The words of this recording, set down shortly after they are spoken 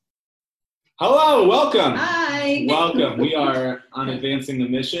Hello, welcome. Hi. Welcome. We are on Advancing the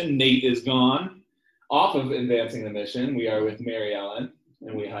Mission. Nate is gone off of Advancing the Mission. We are with Mary Ellen,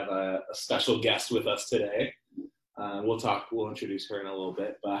 and we have a special guest with us today. We'll introduce her in a little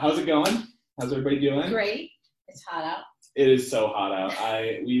bit. But how's it going? How's everybody doing? Great. It's hot out. It is so hot out.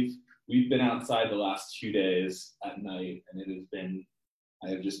 We've been outside the last 2 days at night, and I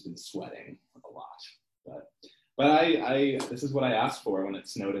have just been sweating a lot. But I this is what I asked for when it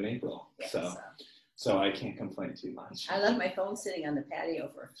snowed in April. Yes. So I can't complain too much. I left my phone sitting on the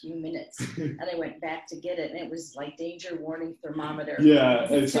patio for a few minutes, and I went back to get it, and it was like danger warning thermometer. Yeah, I've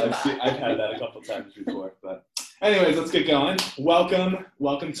had that a couple times before. But anyways, let's get going. Welcome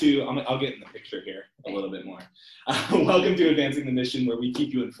to, I'll get in the picture here a little bit more. Welcome to Advancing the Mission, where we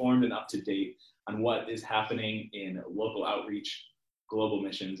keep you informed and up to date on what is happening in local outreach, global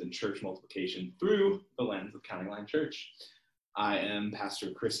missions, and church multiplication through the lens of County Line Church. I am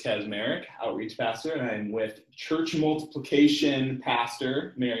Pastor Chris Kazmarek, Outreach Pastor, and I'm with Church Multiplication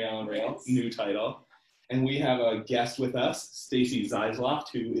Pastor Mary Ellen Rail, Yes. New title. And we have a guest with us, Stacey Zeisloft,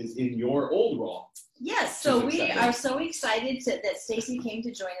 who is in your old role. Yes, so we are so excited that Stacey came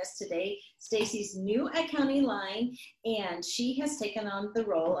to join us today. Stacey's new at County Line, and she has taken on the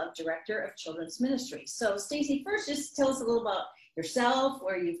role of Director of Children's Ministry. So Stacey, first just tell us a little about yourself,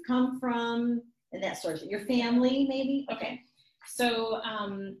 where you've come from, and that sort of thing. Your family, maybe? Okay. So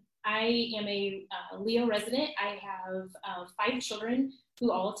I am a Leo resident. I have 5 children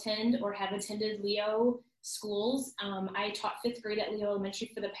who all attend or have attended Leo schools. I taught 5th grade at Leo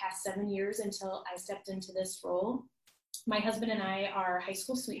Elementary for the past 7 years until I stepped into this role. My husband and I are high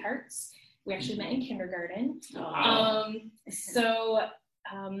school sweethearts. We actually met in kindergarten. Wow.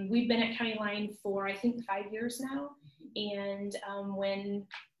 We've been at County Line for, I think, 5 years now. And when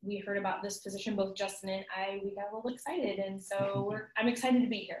we heard about this position, both Justin and we got a little excited. And so I'm excited to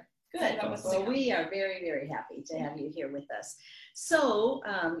be here. Good. Well, we are very, very happy to have you here with us. So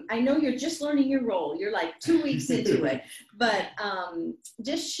I know you're just learning your role. You're like 2 weeks into it, but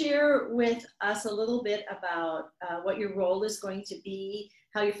just share with us a little bit about what your role is going to be,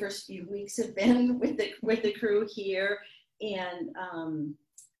 how your first few weeks have been with the crew here, and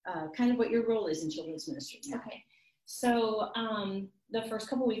kind of what your role is in children's ministry. Okay. So the first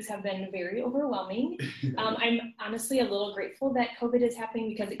couple weeks have been very overwhelming. I'm honestly a little grateful that COVID is happening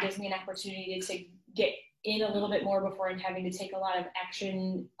because it gives me an opportunity to get in a little bit more before I'm having to take a lot of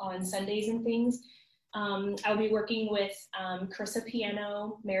action on Sundays and things. I'll be working with Carissa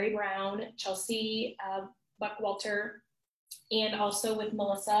Piano, Mary Brown, Chelsea Buckwalter, and also with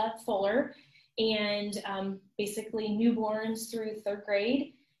Melissa Fuller, and basically newborns through 3rd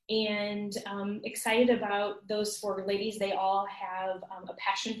grade. And excited about those 4 ladies. They all have a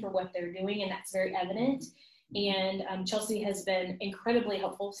passion for what they're doing, and that's very evident. And Chelsea has been incredibly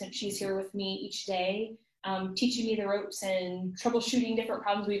helpful since she's here with me each day, teaching me the ropes and troubleshooting different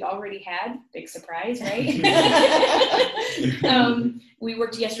problems we've already had. Big surprise, right? We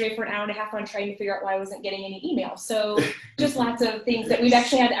worked yesterday for an hour and a half on trying to figure out why I wasn't getting any emails. So just lots of things that we've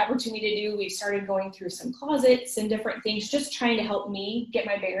actually had the opportunity to do. We've started going through some closets and different things, just trying to help me get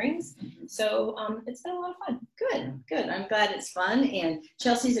my bearings. So it's been a lot of fun. Good. I'm glad it's fun. And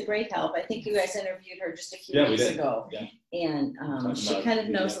Chelsea's a great help. I think you guys interviewed her just a few weeks ago. Yeah. And she kind of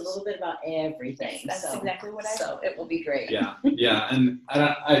knows a little bit about everything. Yes, that's exactly what I So it will be great. Yeah.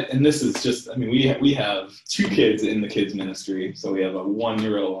 And this is just, I mean, we have 2 kids in the kids ministry. So we have a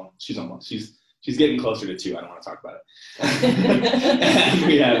 1-year-old. She's getting closer to 2. I don't want to talk about it. And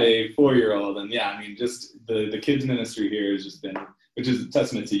we have a 4-year-old. And yeah, I mean, just the kids ministry here has just been, which is a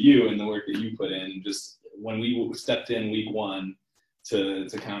testament to you and the work that you put in. Just when we stepped in week 1 to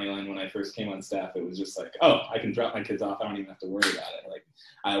County Line, when I first came on staff, it was just like, oh, I can drop my kids off. I don't even have to worry about it. Like,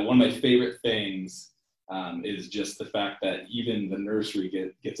 one of my favorite things is just the fact that even the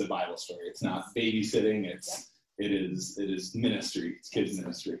nursery gets a Bible story. It's not babysitting. It is ministry. It's kids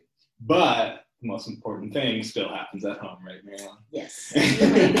ministry. But the most important thing still happens at home, right, Mary Ellen? Yes.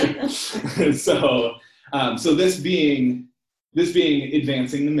 So this being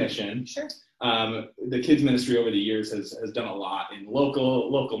Advancing the Mission. Sure. The kids ministry over the years has done a lot in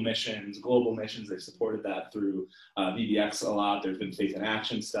local missions, global missions. They've supported that through VBX a lot. There's been Faith in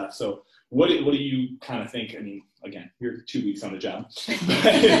Action stuff. So what do you kind of think? I mean, again, you're 2 weeks on the job.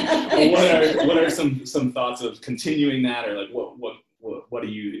 what are some thoughts of continuing that, or like what do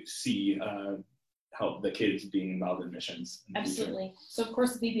you see help the kids being involved in missions? Absolutely. So of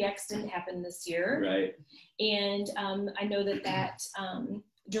course, VBX didn't happen this year. Right. And I know that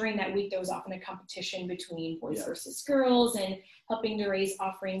during that week, there was often a competition between boys versus girls and helping to raise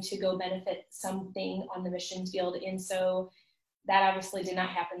offering to go benefit something on the mission field. And so that obviously did not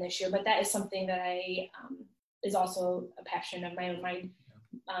happen this year, but that is something that I is also a passion of mine.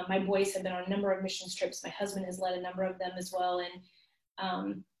 My boys have been on a number of missions trips. My husband has led a number of them as well,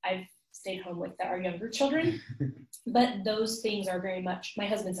 and I've stayed home with our younger children. But those things are very much, my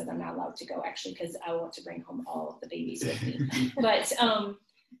husband says I'm not allowed to go actually because I want to bring home all of the babies with me. But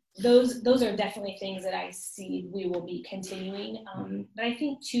those are definitely things that I see we will be continuing. But I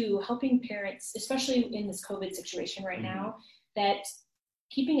think too, helping parents, especially in this COVID situation right now, that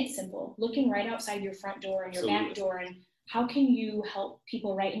keeping it simple, looking right outside your front door and your back door, and how can you help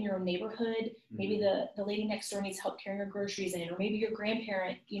people right in your own neighborhood? Maybe the lady next door needs help carrying her groceries in, or maybe your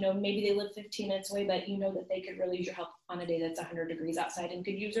grandparent, maybe they live 15 minutes away, but that they could really use your help on a day that's 100 degrees outside and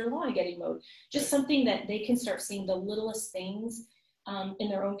could use their lawn getting mowed. Just something that they can start seeing the littlest things in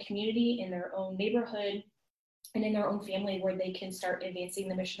their own community, in their own neighborhood, and in their own family, where they can start advancing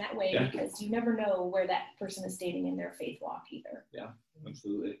the mission that way, because you never know where that person is standing in their faith walk either. Yeah,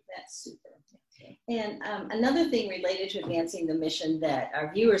 absolutely. That's super. And another thing related to advancing the mission that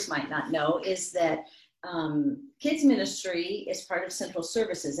our viewers might not know is that kids ministry is part of central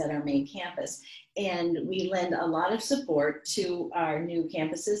services at our main campus. And we lend a lot of support to our new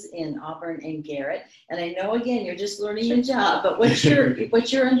campuses in Auburn and Garrett. And I know, again, you're just learning your job, but what's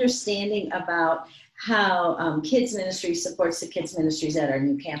your understanding about how kids ministry supports the kids ministries at our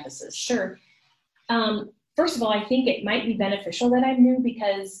new campuses? Sure. First of all, I think it might be beneficial that I'm new,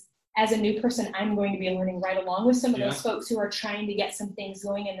 because as a new person, I'm going to be learning right along with some of those folks who are trying to get some things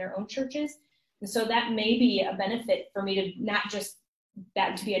going in their own churches. And so that may be a benefit for me to not just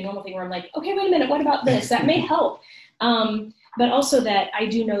that to be a normal thing where I'm like, okay, wait a minute, what about this? That may help. But also that I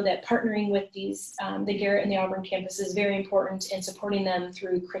do know that partnering with these, the Garrett and the Auburn campus is very important in supporting them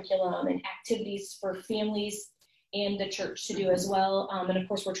through curriculum and activities for families and the church to do as well. And of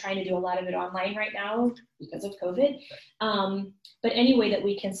course, we're trying to do a lot of it online right now because of COVID. But any way that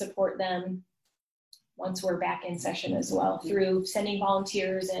we can support them once we're back in session as well, through sending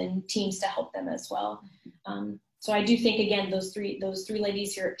volunteers and teams to help them as well. So I do think, again, those three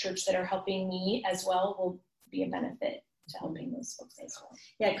ladies here at church that are helping me as well will be a benefit to helping those folks as well.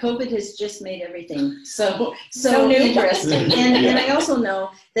 Yeah, COVID has just made everything so interesting. And I also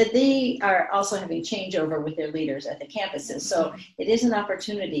know that they are also having changeover with their leaders at the campuses. So it is an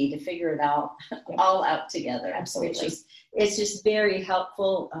opportunity to figure it out all out together. Absolutely. It's just very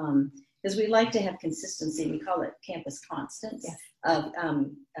helpful because we like to have consistency. We call it campus constants of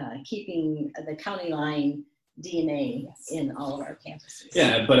keeping the county line DNA in all of our campuses.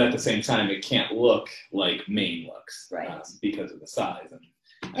 Yeah, but at the same time, it can't look like Maine looks, right? Because of the size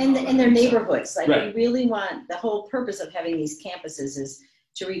and their neighborhoods. Like we really want, the whole purpose of having these campuses is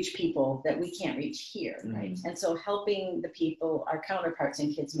to reach people that we can't reach here, right? And so helping the people, our counterparts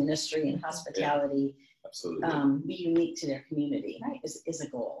in kids ministry and hospitality, be unique to their community, is a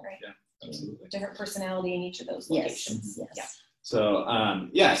goal. Right. Yeah, absolutely. Different personality in each of those locations. Yes. Yeah. So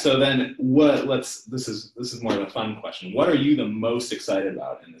so then this is more of a fun question. What are you the most excited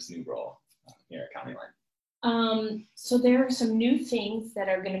about in this new role here at County Line? So there are some new things that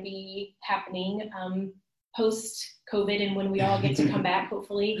are going to be happening post-COVID, and when we all get to come back,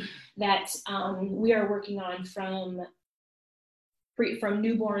 hopefully, that we are working on from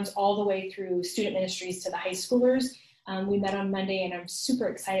newborns all the way through student ministries to the high schoolers. We met on Monday, and I'm super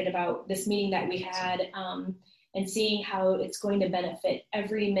excited about this meeting that we had, and seeing how it's going to benefit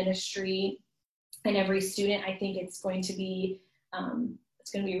every ministry and every student. I think it's going to be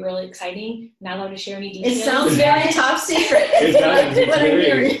really exciting. Not allowed to share any details. It sounds very top secret. Not allowed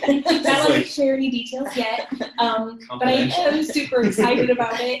to share any details yet, but I am super excited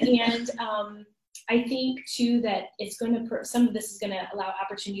about it. And I think too that it's going to, some of this is going to allow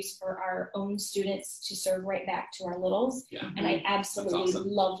opportunities for our own students to serve right back to our littles. Yeah. And I absolutely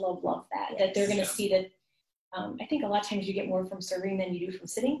love that they're going to see that. I think a lot of times you get more from serving than you do from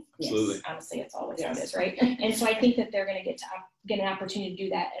sitting. Absolutely. Yes, honestly, it's always how it is, right? And so I think that they're going to get an opportunity to do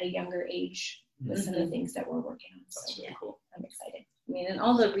that at a younger age with some of the things that we're working on. That's really cool. I'm excited. I mean, and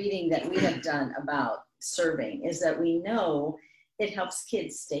all the reading that we have done about serving is that we know it helps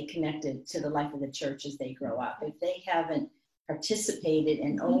kids stay connected to the life of the church as they grow up. If they haven't participated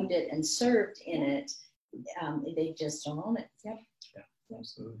and owned it and served in it, they just don't own it. Yep. Yeah,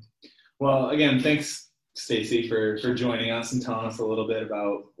 absolutely. Well, again, thanks, Stacey, for joining us and telling us a little bit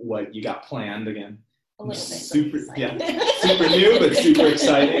about what you got planned. Again, a little bit. Super new, but super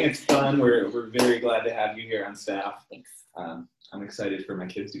exciting. It's fun. We're very glad to have you here on staff. Thanks. I'm excited for my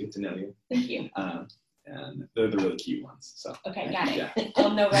kids to get to know you. Thank you. And they're the really cute ones. So okay, got it. Yeah. I'll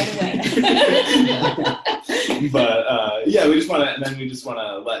know right away. But we just want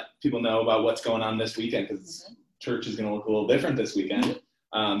to let people know about what's going on this weekend, because church is going to look a little different this weekend.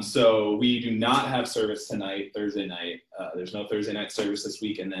 So we do not have service tonight, Thursday night. There's no Thursday night service this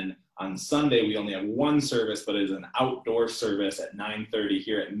week. And then on Sunday, we only have one service, but it is an outdoor service at 9:30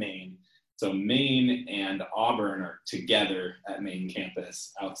 here at Maine. So Maine and Auburn are together at Maine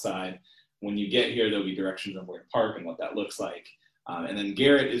campus outside. When you get here, there'll be directions on where to park and what that looks like. And then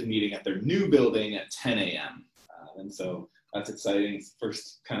Garrett is meeting at their new building at 10 a.m. And so that's exciting. It's the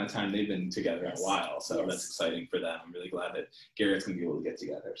first kind of time they've been together in a while. So that's exciting for them. I'm really glad that Garrett's going to be able to get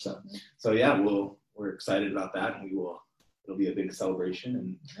together. So yeah, we're excited about that. And it'll be a big celebration.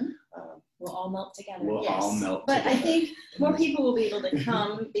 And we'll all melt together. We'll all melt but together. I think more people will be able to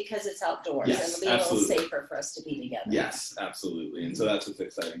come because it's outdoors, and it'll be absolutely. a little safer for us to be together. Yes, absolutely. And so that's what's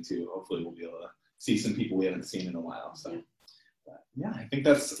exciting too. Hopefully we'll be able to see some people we haven't seen in a while. So yeah, I think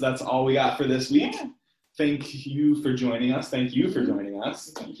that's all we got for this week. Yeah. Thank you for joining us. Thank you for joining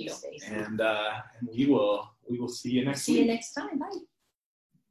us. Thank you, Stacey. And we will see you next week. See you next time. Bye.